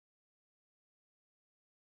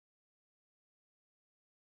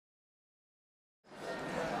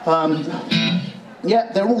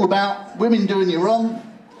Yeah, they're all about women doing you wrong,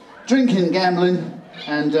 drinking, gambling,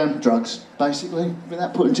 and drugs, basically,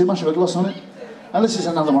 without putting too much of a gloss on it. And this is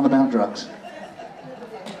another one about drugs.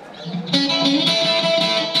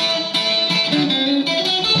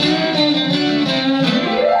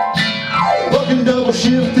 Working double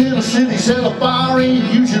shift in a city center bar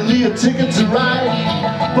ain't usually a ticket to ride.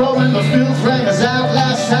 But when the filth rang us out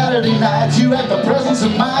last Saturday night, you had the presence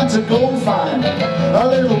of mind to go and find a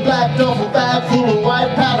little black duffel bag full of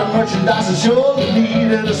white powder merchandise that surely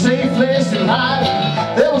needed a safe place to hide.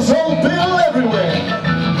 There was old Bill everywhere,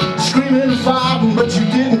 screaming and fighting, but you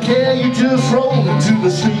didn't care. You just rolled into the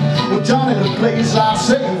street with Johnny the Blaze Life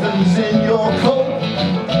Savings in your coat.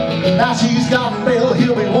 Now she's got mail,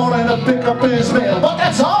 he'll be wanting to pick up his mail, but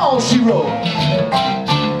that's all she wrote.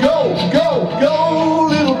 Go, go, go,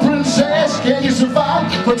 little princess, can you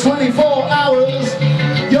survive for 24 hours?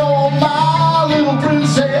 You're my little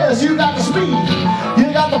princess, you got the speed,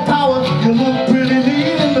 you got the power, you look pretty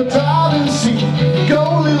neat in the driving seat.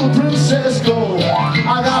 Go, little princess, go.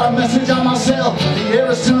 I got a message on my cell, the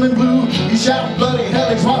air is turning blue. You shout bloody hell,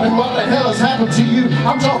 he's wondering what the hell has happened to you.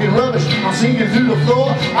 I'm talking rubbish, I'm sinking through the floor.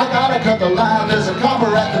 I gotta cut the line, there's a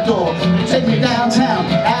copper at the door. You take me downtown,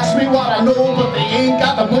 ask me what I know, but they ain't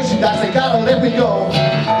got the merchandise, they gotta let me go.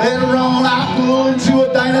 Later on I pull into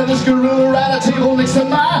a diner, this gorilla at a table next to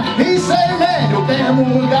mine. He say, man, your damn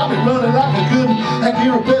woman got me running like a good one. That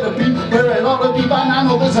gear better be where it ought to be by now. I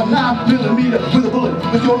know there's a 9mm with a bullet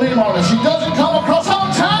with your name on it. She doesn't come across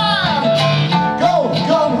on time. Go,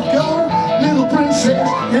 go, go, little princess,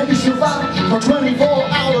 can you survive for 24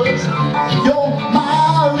 hours? You're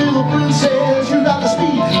my little princess, you got the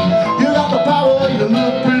speed, you got the power, you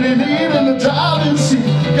look pretty neat in the driving seat.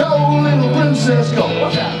 Go, little princess, go.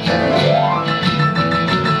 Watch out.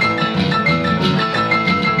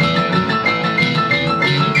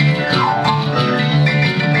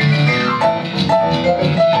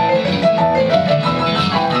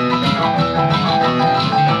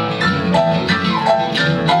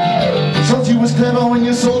 Was clever when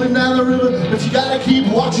you sold him down the river, but you gotta keep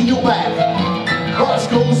watching your back. Boss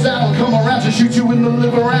goes down and come around to shoot you in the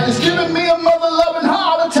liver, and it's giving me a mother-loving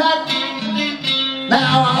heart attack.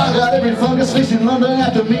 Now I got every fungus face in London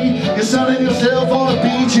after me. You're sunning yourself on a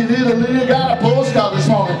beach in Italy. You got a postcard this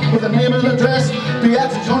morning with a name and address. Be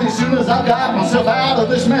out to join you soon as I got myself out of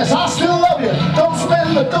this mess. I still love you, don't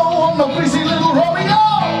spend the dough on the greasy little Romeo.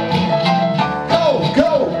 Go,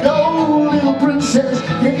 go, go, little princess,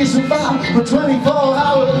 can you survive for 24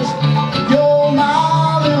 hours? You're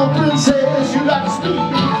my little princess, you got the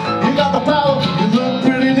speed, you got the power, you look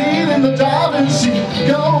pretty neat in the driving seat.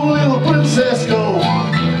 Go, little princess, go.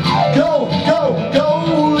 Go, go, go,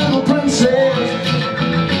 little princess.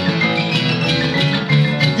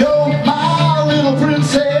 You're my little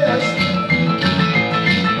princess.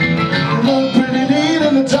 You look pretty neat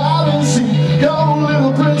in the driving seat. Go,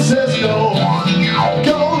 little princess, go.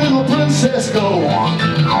 Go, little princess, go.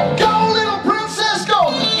 Go, little princess,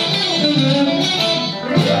 go.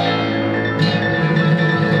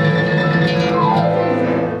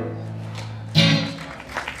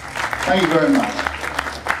 Thank you very much.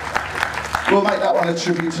 We'll make that one a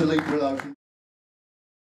tribute to Lee Brillo.